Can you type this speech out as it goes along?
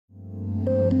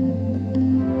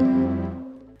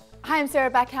I'm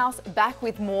Sarah Backhouse, back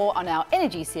with more on our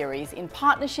energy series in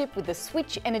partnership with the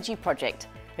Switch Energy Project,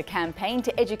 a campaign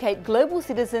to educate global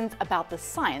citizens about the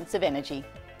science of energy.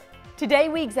 Today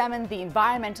we examine the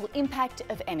environmental impact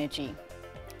of energy.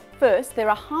 First, there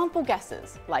are harmful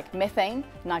gases like methane,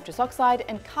 nitrous oxide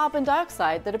and carbon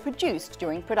dioxide that are produced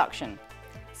during production.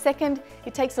 Second,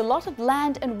 it takes a lot of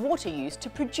land and water use to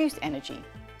produce energy.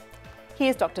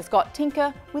 Here's Dr. Scott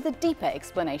Tinker with a deeper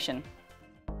explanation.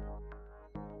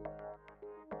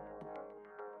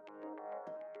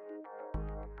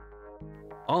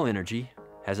 All energy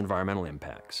has environmental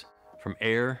impacts, from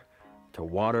air to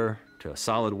water to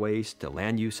solid waste to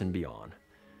land use and beyond.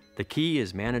 The key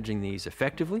is managing these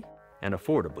effectively and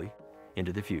affordably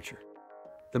into the future.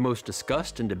 The most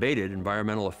discussed and debated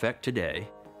environmental effect today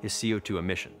is CO2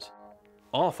 emissions.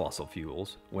 All fossil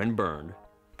fuels, when burned,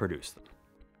 produce them.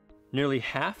 Nearly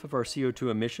half of our CO2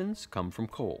 emissions come from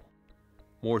coal.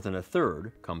 More than a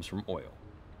third comes from oil.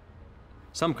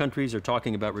 Some countries are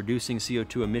talking about reducing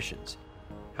CO2 emissions.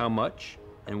 How much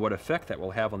and what effect that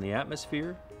will have on the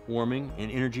atmosphere, warming, and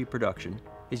energy production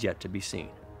is yet to be seen.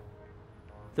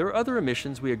 There are other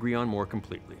emissions we agree on more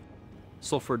completely.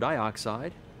 Sulfur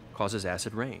dioxide causes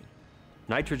acid rain.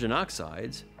 Nitrogen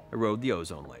oxides erode the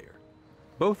ozone layer.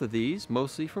 Both of these,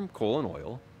 mostly from coal and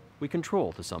oil, we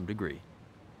control to some degree.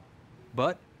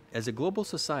 But as a global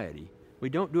society, we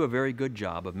don't do a very good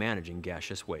job of managing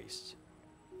gaseous wastes,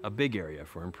 a big area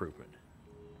for improvement.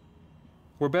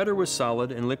 We're better with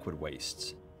solid and liquid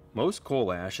wastes. Most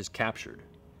coal ash is captured.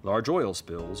 Large oil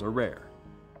spills are rare.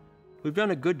 We've done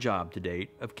a good job to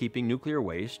date of keeping nuclear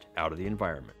waste out of the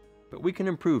environment, but we can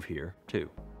improve here too.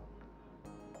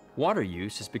 Water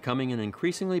use is becoming an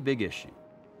increasingly big issue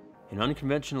in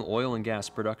unconventional oil and gas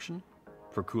production,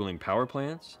 for cooling power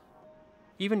plants.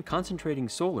 Even concentrating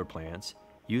solar plants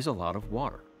use a lot of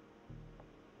water.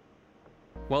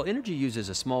 While energy uses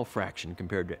a small fraction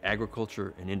compared to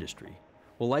agriculture and industry,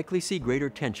 we'll likely see greater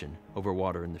tension over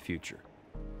water in the future.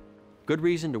 Good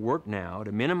reason to work now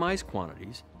to minimize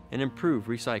quantities and improve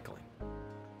recycling.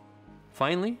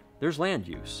 Finally, there's land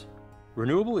use.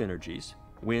 Renewable energies,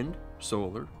 wind,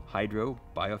 solar, hydro,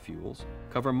 biofuels,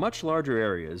 cover much larger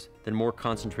areas than more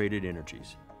concentrated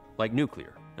energies, like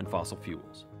nuclear and fossil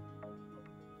fuels.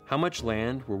 How much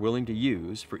land we're willing to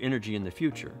use for energy in the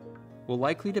future will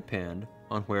likely depend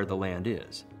on where the land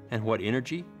is and what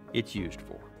energy it's used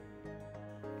for.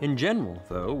 In general,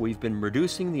 though, we've been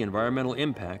reducing the environmental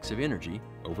impacts of energy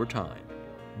over time,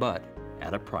 but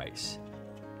at a price.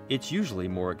 It's usually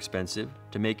more expensive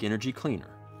to make energy cleaner,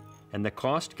 and the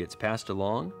cost gets passed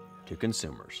along to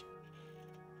consumers.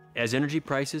 As energy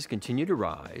prices continue to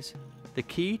rise, the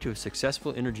key to a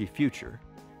successful energy future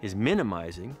is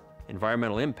minimizing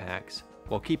environmental impacts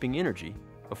while keeping energy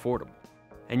affordable,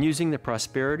 and using the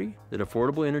prosperity that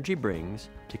affordable energy brings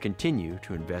to continue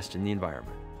to invest in the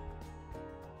environment.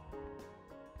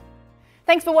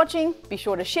 Thanks for watching. Be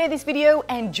sure to share this video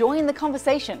and join the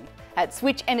conversation at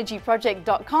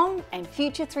switchenergyproject.com and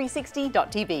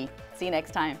future360.tv. See you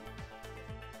next time.